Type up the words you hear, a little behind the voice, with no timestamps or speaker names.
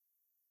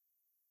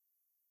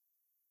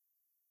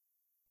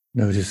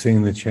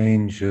Noticing the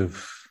change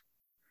of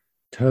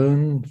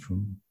tone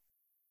from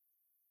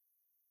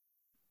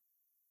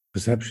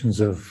perceptions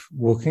of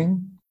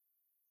walking,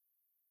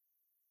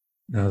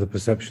 now the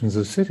perceptions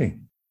of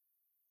sitting.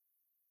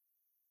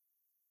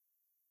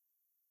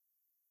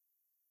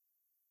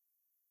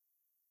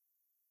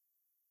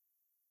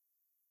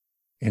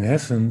 In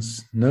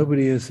essence,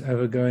 nobody is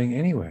ever going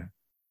anywhere.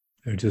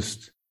 They're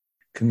just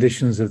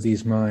conditions of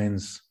these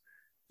minds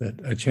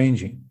that are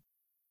changing.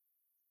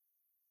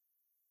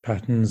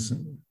 Patterns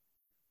and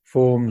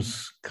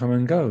forms come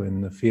and go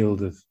in the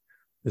field of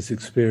this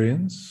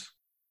experience.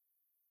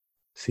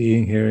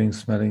 Seeing, hearing,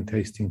 smelling,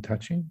 tasting,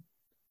 touching.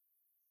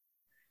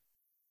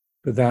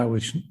 But that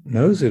which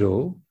knows it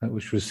all, that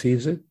which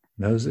receives it,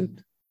 knows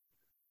it,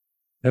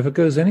 never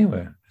goes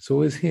anywhere. It's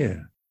always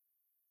here.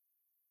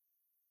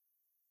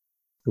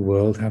 The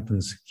world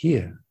happens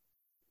here,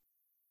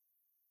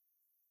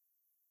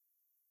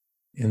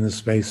 in the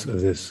space of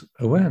this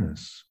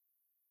awareness.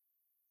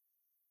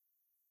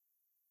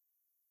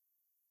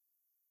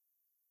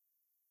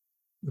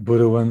 The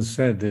Buddha once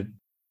said that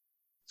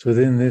it's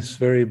within this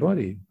very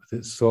body, with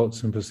its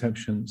thoughts and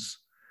perceptions,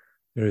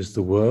 there is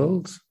the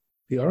world,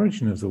 the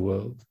origin of the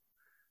world,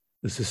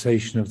 the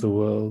cessation of the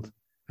world,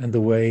 and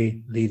the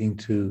way leading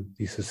to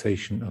the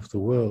cessation of the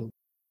world.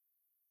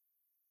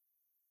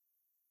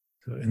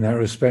 So in that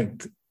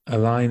respect,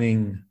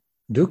 aligning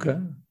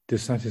dukkha,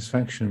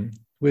 dissatisfaction,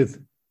 with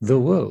the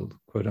world,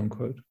 quote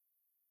unquote.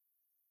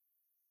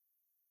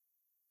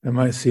 It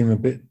might seem a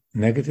bit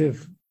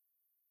negative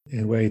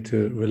in a way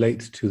to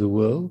relate to the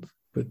world,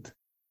 but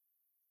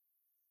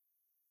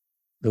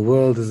the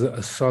world is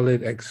a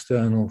solid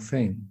external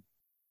thing,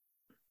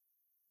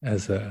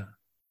 as a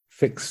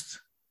fixed,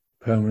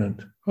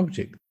 permanent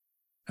object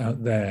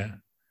out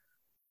there,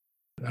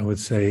 I would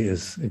say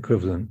is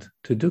equivalent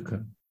to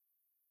dukkha.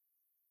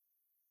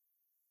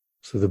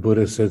 So the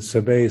Buddha said,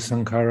 Sabbe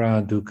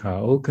sankhara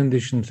dukkha, all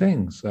conditioned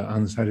things are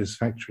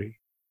unsatisfactory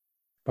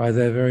by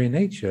their very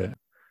nature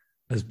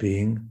as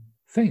being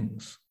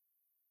things.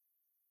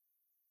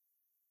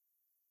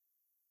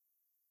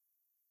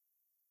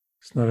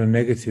 It's not a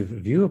negative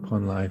view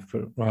upon life,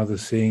 but rather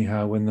seeing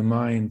how when the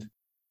mind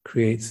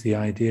creates the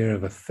idea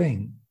of a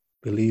thing,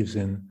 believes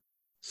in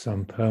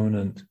some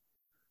permanent,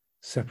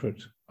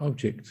 separate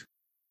object,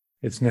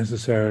 it's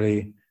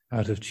necessarily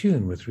out of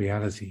tune with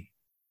reality.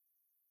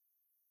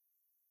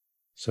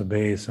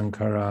 Sabbe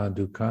sankhara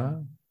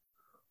dukkha,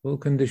 all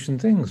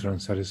conditioned things are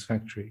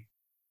unsatisfactory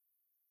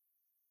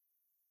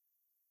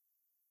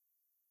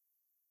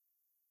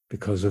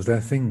because of their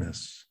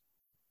thingness.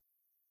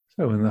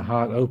 So when the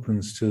heart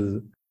opens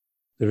to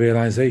the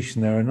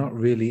realization there are not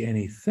really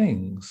any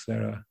things,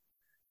 there are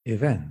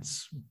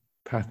events,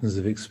 patterns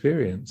of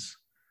experience,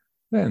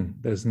 then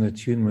there's an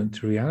attunement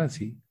to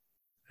reality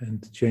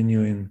and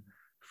genuine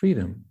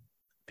freedom,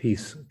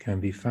 peace can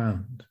be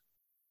found,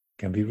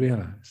 can be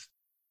realized.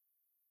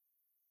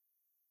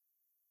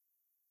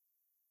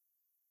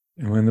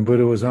 And when the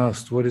Buddha was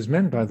asked what is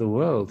meant by the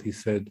world, he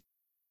said,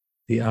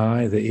 the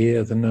eye, the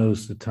ear, the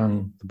nose, the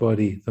tongue, the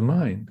body, the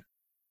mind.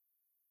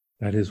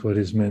 That is what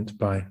is meant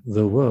by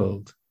the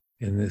world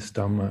in this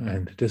Dhamma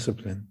and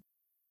discipline,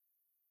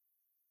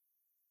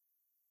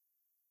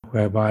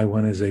 whereby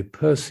one is a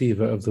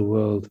perceiver of the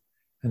world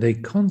and a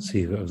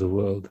conceiver of the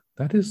world.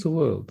 That is the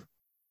world.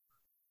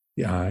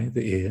 The eye,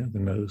 the ear, the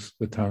nose,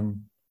 the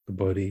tongue, the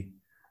body,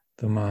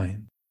 the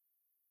mind.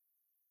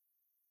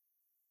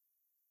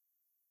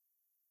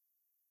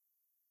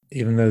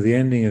 Even though the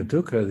ending of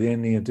dukkha, the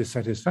ending of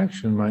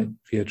dissatisfaction might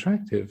be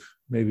attractive,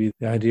 maybe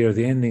the idea of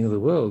the ending of the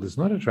world is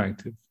not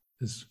attractive,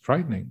 it's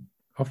frightening,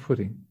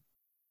 off-putting.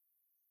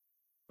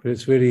 But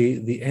it's really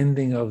the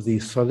ending of the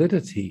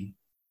solidity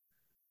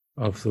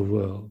of the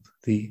world,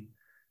 the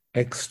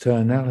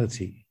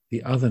externality,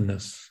 the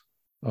otherness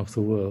of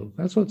the world.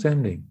 That's what's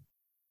ending.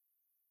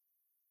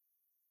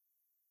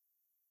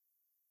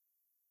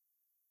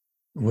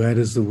 Where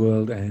does the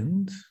world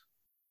end?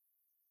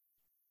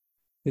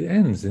 It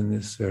ends in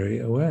this very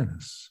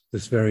awareness,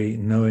 this very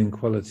knowing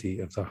quality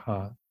of the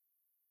heart.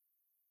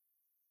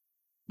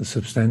 The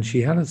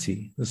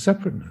substantiality, the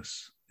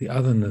separateness, the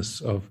otherness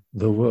of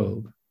the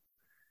world.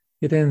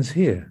 It ends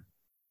here,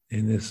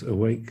 in this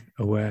awake,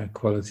 aware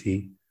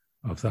quality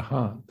of the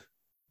heart.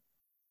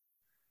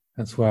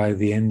 That's why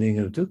the ending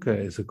of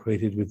dukkha is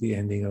equated with the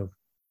ending of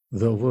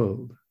the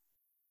world.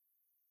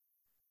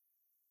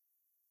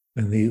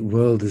 When the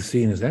world is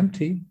seen as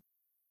empty,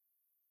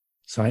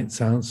 sight,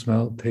 sound,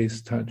 smell,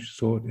 taste, touch,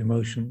 thought,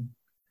 emotion,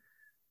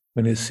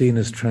 when it's seen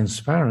as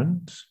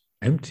transparent,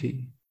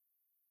 empty,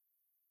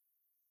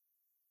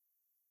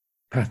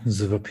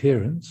 patterns of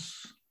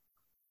appearance,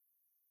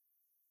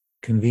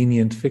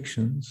 convenient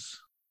fictions,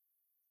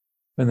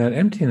 when that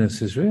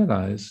emptiness is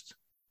realized,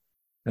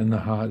 then the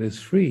heart is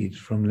freed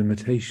from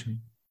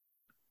limitation,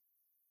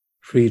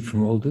 freed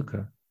from all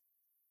dukkha,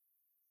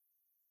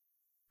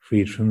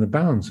 freed from the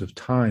bounds of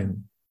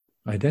time,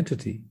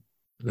 identity,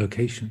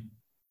 location,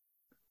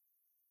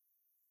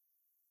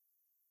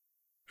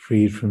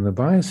 freed from the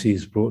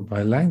biases brought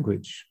by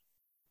language,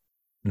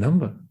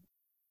 number,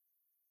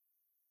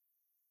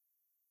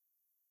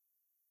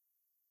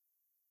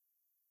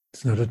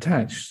 It's not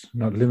attached,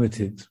 not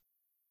limited,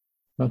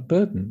 not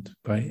burdened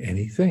by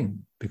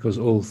anything, because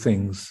all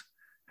things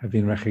have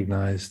been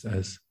recognized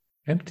as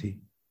empty,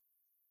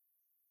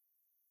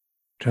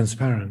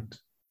 transparent,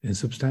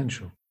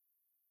 insubstantial.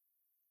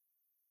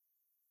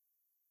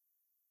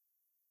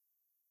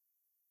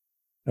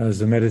 As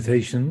the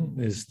meditation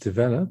is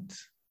developed,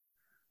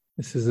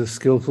 this is a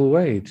skillful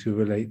way to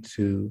relate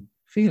to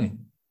feeling,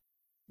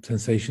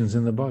 sensations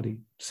in the body,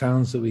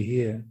 sounds that we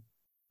hear,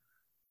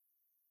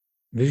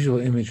 visual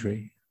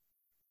imagery,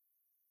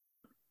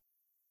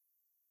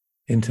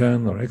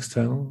 internal or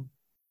external,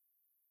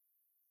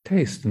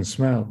 taste and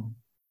smell,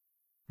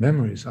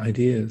 memories,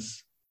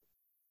 ideas,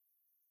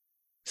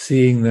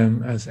 seeing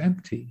them as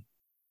empty,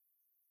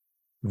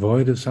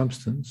 void of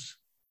substance.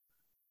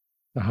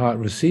 The heart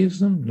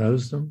receives them,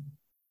 knows them,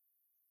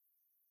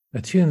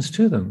 attunes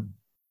to them,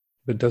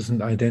 but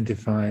doesn't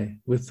identify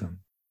with them.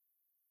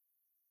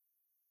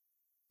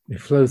 They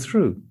flow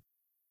through,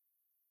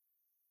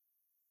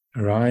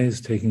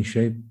 arise, taking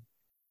shape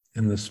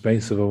in the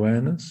space of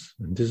awareness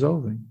and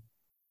dissolving.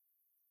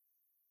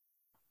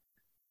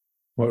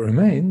 What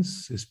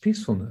remains is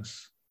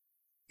peacefulness,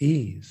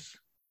 ease,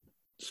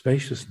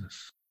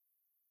 spaciousness,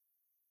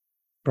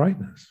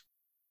 brightness.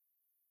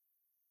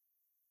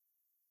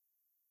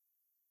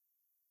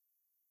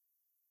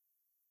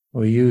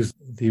 We use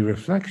the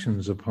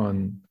reflections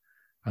upon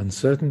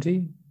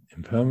uncertainty,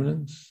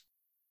 impermanence,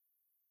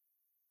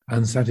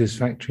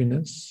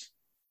 unsatisfactoriness,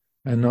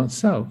 and not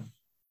self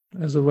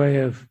as a way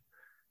of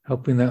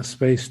helping that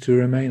space to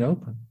remain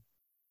open,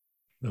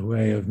 a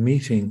way of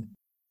meeting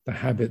the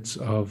habits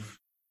of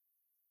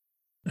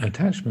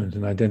attachment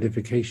and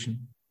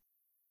identification,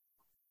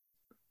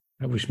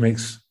 that which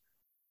makes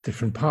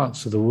different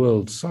parts of the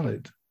world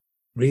solid,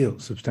 real,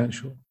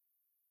 substantial.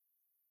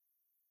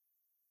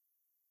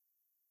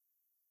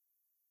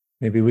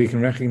 Maybe we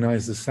can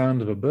recognize the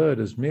sound of a bird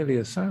as merely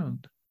a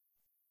sound.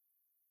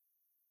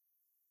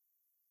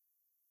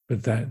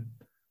 But that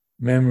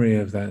memory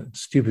of that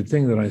stupid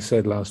thing that I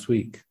said last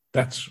week,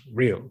 that's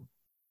real.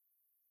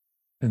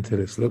 Until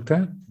it's looked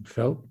at,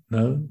 felt,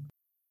 known.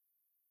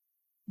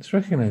 It's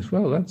recognized,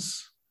 well,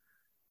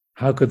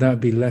 how could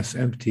that be less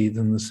empty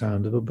than the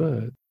sound of a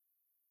bird?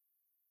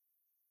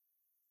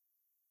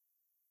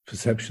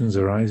 Perceptions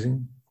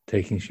arising,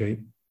 taking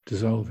shape,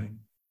 dissolving.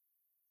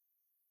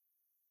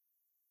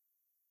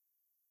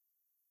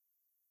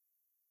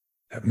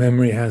 That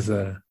memory has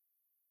a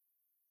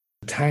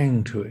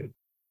tang to it,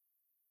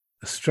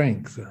 a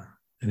strength,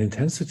 an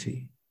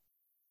intensity.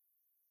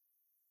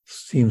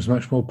 Seems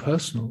much more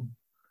personal.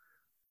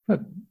 But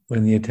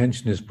when the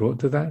attention is brought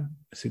to that,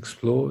 it's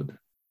explored.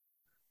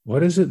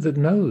 What is it that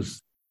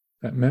knows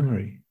that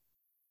memory,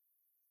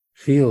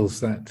 feels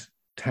that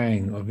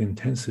tang of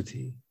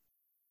intensity?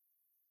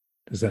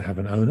 Does that have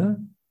an owner?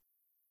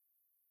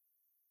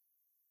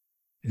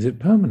 Is it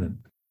permanent?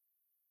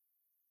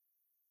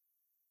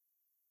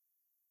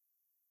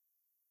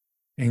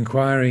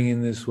 Inquiring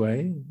in this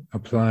way,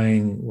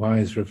 applying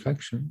wise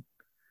reflection,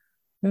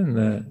 then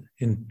the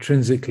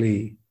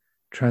intrinsically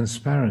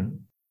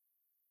transparent,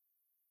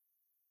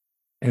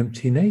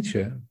 empty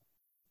nature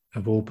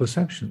of all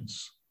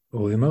perceptions,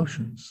 all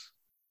emotions,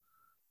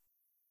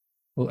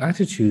 all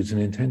attitudes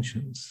and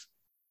intentions,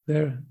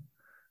 they're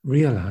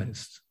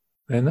realized,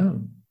 they're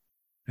known.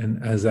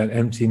 And as that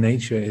empty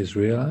nature is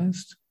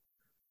realized,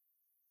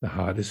 the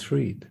heart is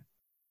freed.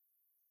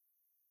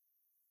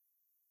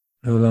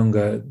 No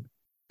longer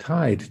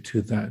tied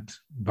to that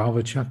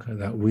bhava chakra,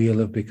 that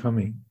wheel of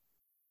becoming.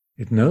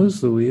 It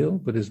knows the wheel,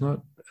 but is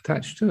not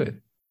attached to it,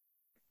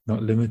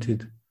 not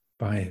limited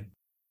by it.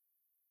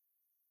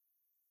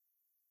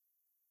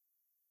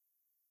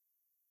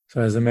 So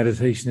as the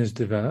meditation is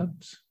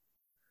developed,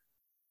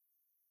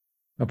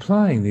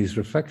 applying these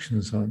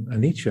reflections on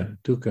anicca,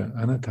 dukkha,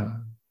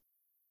 anatta,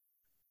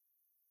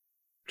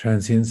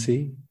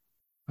 transiency,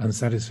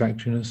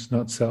 unsatisfactoriness,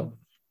 not self,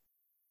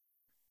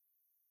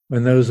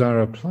 when those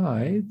are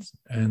applied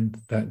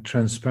and that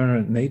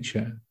transparent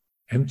nature,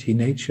 empty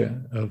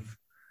nature of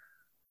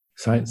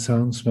sight,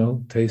 sound,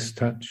 smell, taste,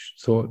 touch,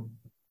 thought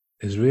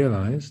is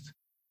realized,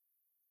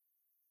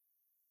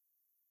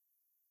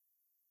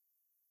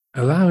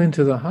 allow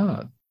into the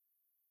heart.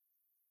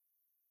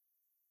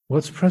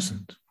 What's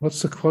present?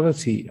 What's the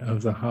quality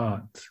of the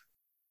heart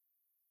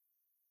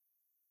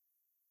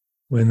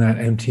when that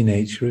empty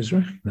nature is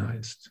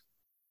recognized?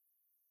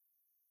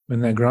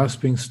 When that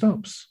grasping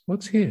stops,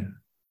 what's here?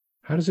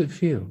 How does it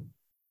feel?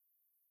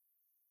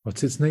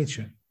 What's its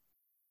nature?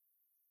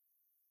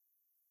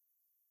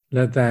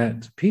 Let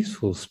that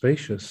peaceful,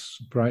 spacious,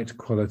 bright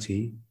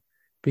quality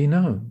be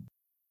known.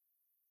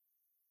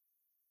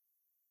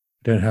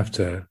 We don't have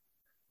to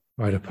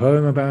write a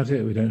poem about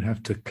it. We don't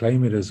have to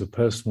claim it as a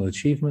personal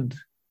achievement.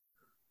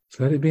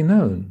 So let it be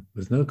known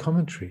with no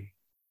commentary.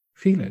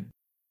 Feel it.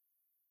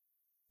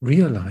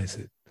 Realize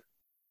it.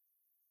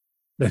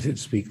 Let it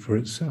speak for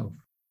itself.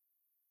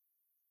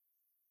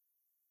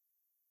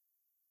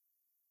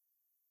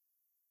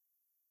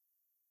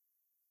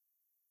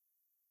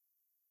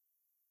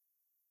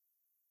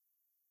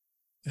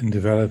 in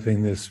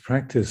developing this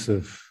practice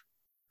of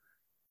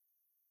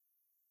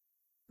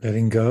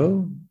letting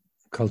go,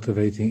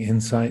 cultivating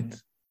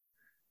insight,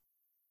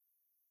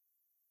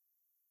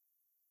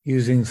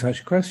 using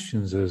such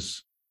questions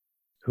as,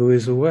 who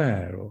is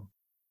aware? Or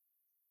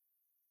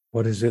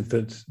what is it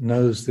that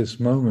knows this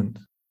moment?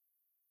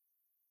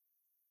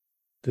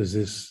 Does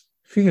this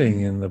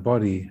feeling in the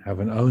body have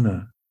an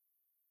owner?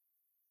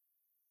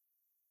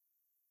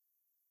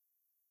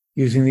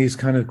 Using these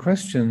kind of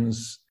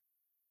questions,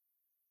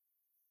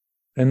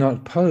 they're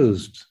not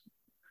posed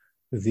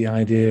with the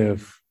idea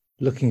of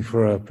looking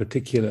for a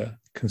particular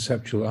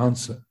conceptual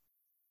answer.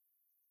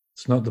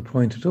 It's not the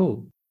point at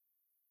all.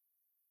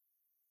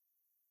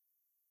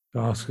 To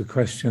ask a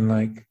question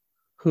like,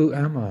 who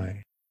am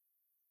I?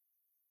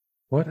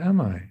 What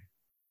am I?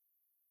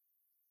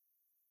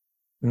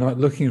 We're not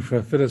looking for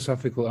a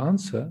philosophical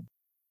answer,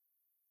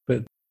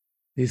 but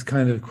these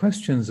kind of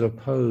questions are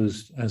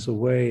posed as a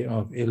way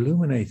of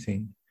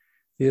illuminating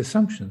the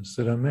assumptions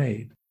that are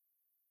made.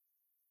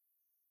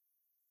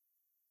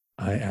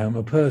 I am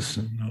a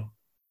person,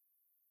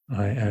 or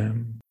I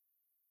am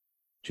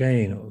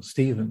Jane or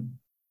Stephen.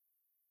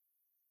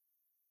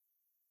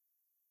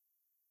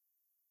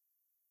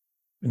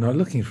 We're not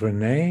looking for a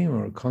name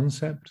or a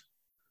concept,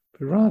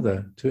 but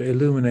rather to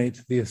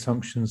illuminate the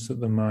assumptions that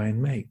the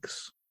mind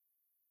makes.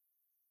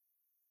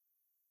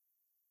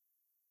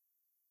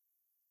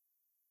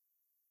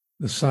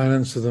 The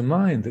silence of the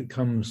mind that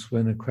comes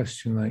when a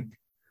question like,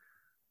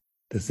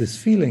 does this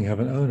feeling have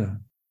an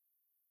owner?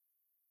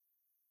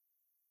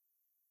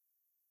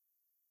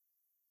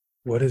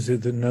 What is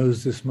it that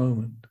knows this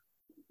moment?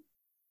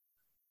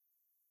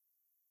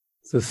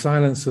 It's the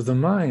silence of the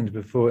mind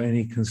before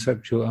any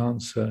conceptual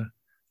answer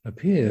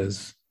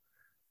appears.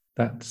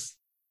 That's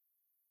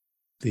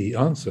the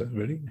answer,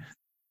 really.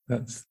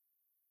 That's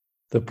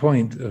the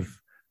point of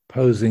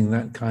posing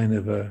that kind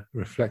of a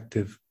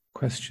reflective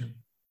question.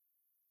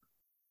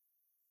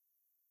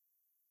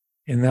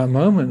 In that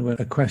moment when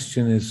a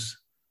question is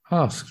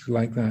asked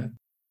like that,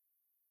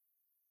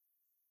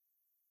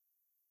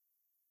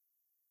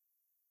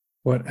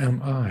 what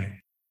am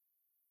I?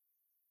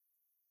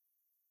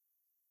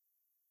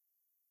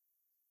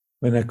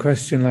 When a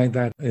question like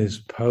that is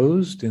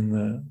posed in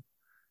the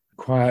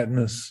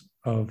quietness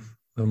of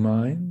the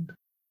mind,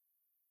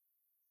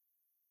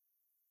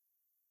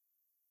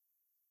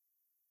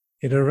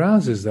 it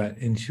arouses that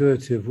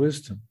intuitive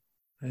wisdom,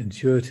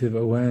 intuitive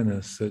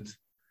awareness that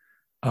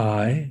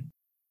I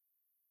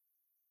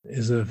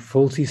is a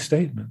faulty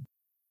statement.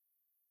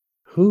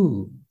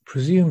 Who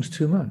presumes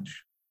too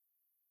much?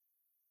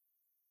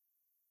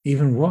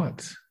 Even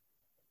what?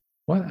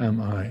 What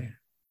am I?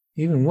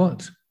 Even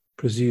what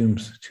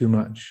presumes too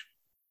much?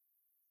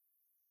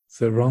 It's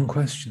the wrong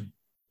question.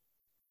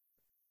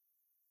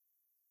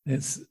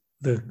 It's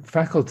the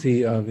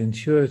faculty of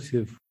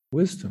intuitive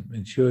wisdom,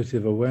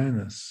 intuitive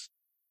awareness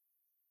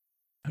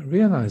that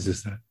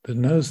realizes that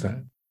knows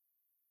that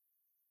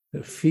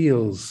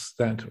feels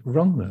that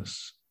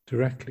wrongness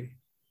directly.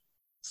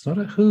 It's not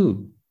a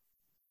who.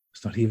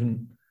 It's not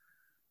even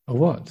a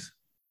what.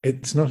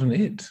 It's not an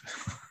it.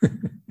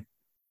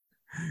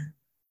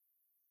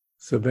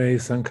 Sabbe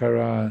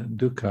sankhara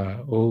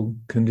dukkha, all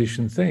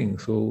conditioned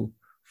things, all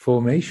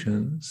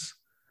formations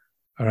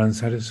are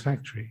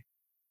unsatisfactory.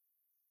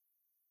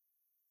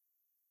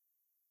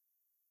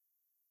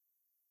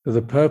 So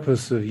the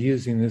purpose of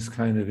using this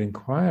kind of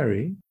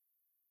inquiry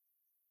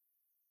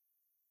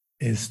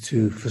is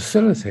to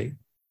facilitate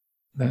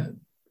that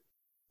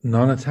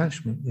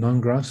non-attachment,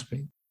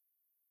 non-grasping,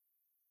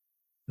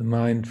 the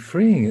mind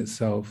freeing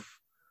itself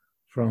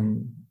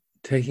from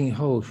taking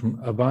hold, from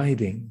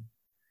abiding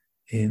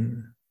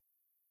in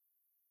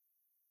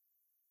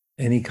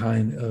any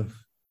kind of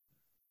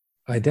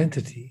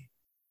identity,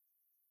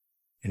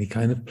 any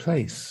kind of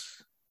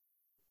place.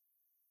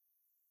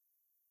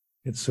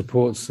 It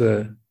supports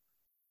the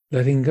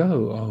letting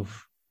go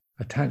of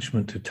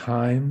attachment to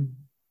time,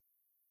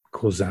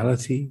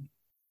 causality,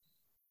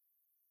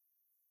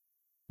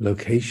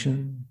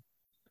 location,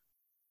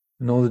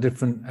 and all the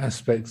different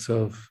aspects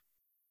of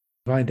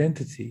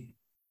identity,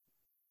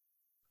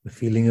 the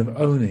feeling of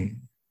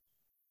owning,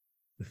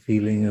 the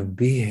feeling of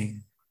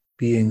being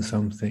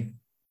something,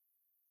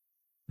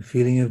 the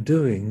feeling of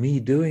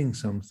doing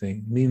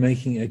something, me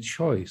making a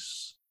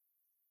choice,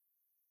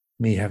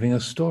 me having a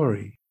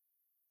story.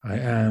 I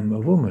am a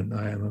woman,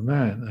 I am a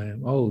man, I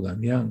am old,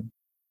 I'm young,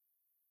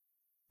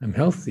 I'm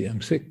healthy,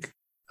 I'm sick,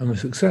 I'm a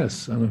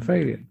success, I'm a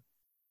failure.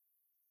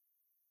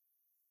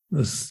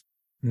 This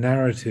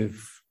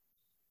narrative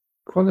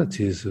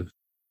qualities of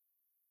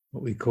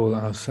what we call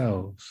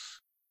ourselves.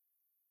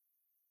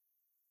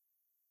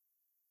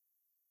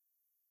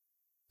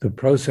 The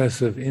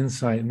process of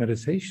insight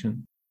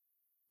meditation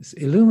is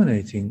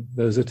illuminating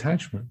those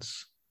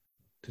attachments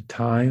to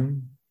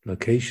time,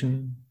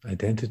 location,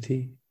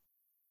 identity,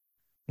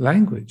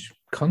 language,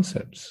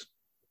 concepts,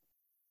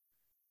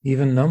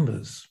 even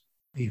numbers,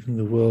 even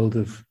the world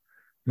of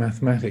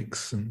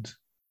mathematics and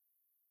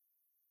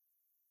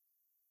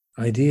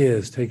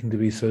ideas taken to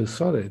be so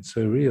solid,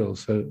 so real,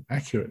 so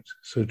accurate,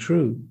 so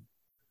true,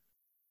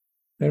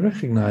 they're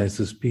recognized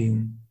as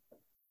being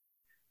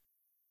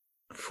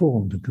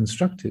formed and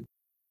constructed.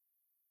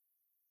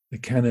 They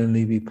can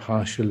only be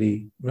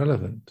partially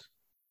relevant,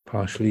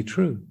 partially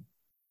true.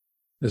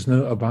 There's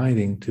no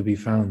abiding to be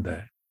found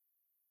there.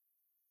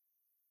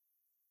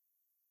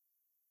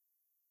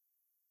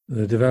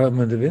 The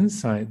development of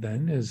insight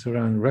then is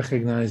around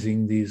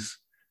recognizing these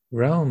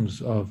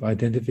realms of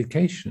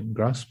identification,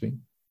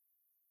 grasping,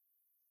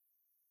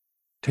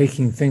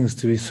 taking things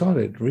to be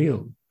solid,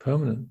 real,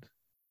 permanent,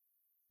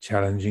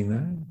 challenging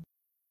that,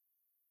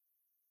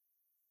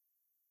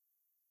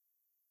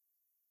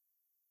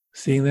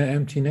 seeing their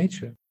empty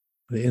nature,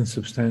 the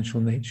insubstantial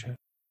nature.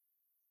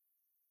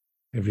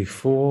 Every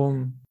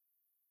form,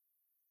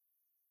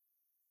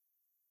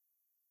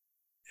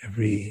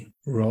 every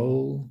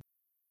role,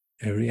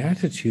 every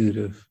attitude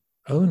of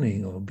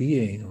owning or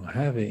being or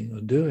having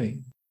or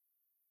doing,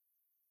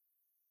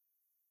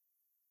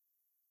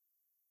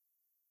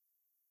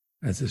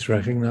 as it's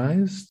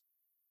recognized,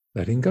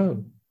 letting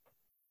go.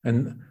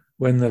 And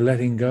when the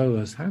letting go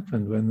has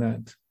happened, when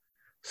that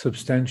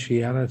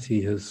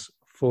substantiality has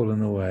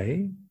fallen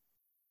away,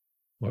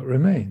 what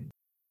remains?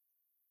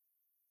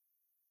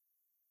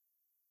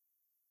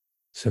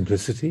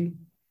 Simplicity,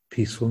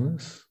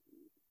 peacefulness,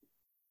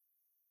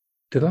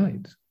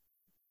 delight,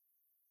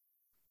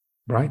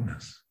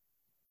 brightness.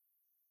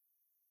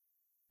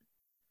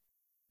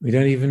 We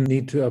don't even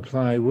need to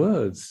apply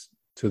words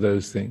to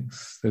those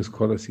things, those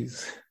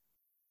qualities.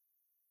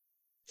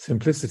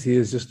 Simplicity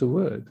is just a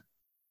word.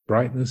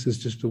 Brightness is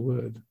just a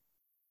word.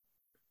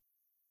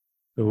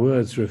 The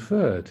words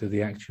refer to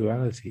the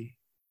actuality.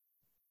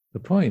 The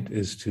point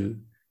is to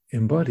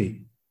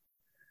embody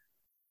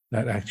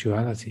that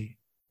actuality,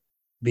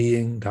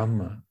 being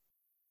Dhamma,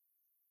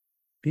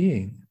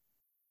 being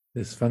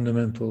this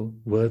fundamental,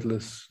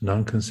 wordless,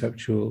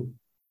 non-conceptual,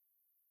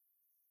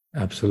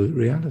 absolute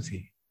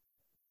reality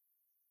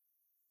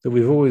that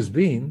we've always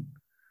been,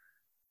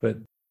 but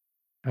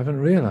haven't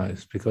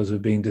realized because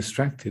of being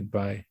distracted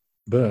by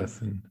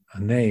birth and a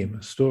name,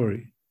 a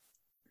story,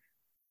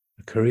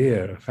 a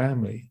career, a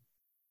family,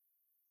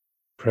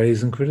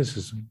 praise and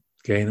criticism,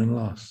 gain and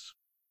loss.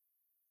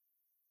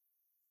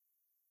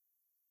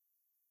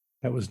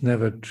 That was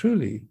never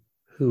truly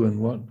who and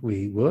what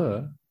we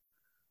were,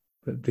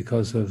 but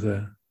because of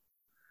the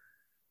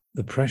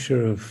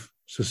pressure of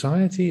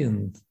society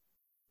and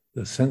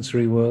the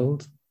sensory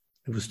world,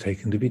 it was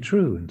taken to be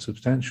true and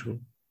substantial,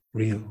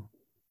 real.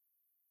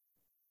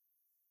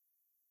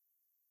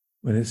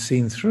 When it's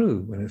seen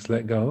through, when it's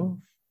let go of,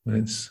 when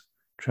its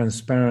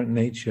transparent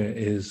nature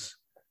is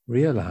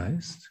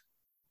realized,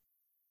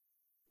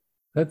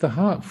 let the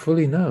heart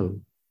fully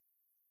know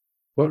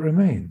what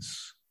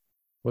remains,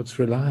 what's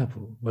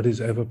reliable, what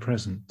is ever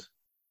present,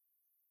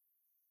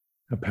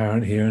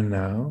 apparent here and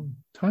now,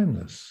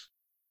 timeless,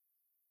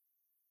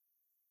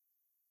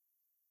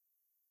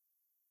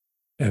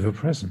 ever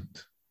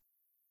present,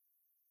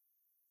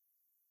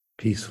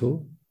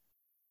 peaceful,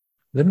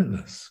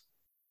 limitless,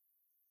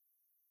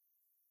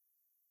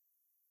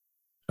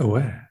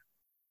 aware.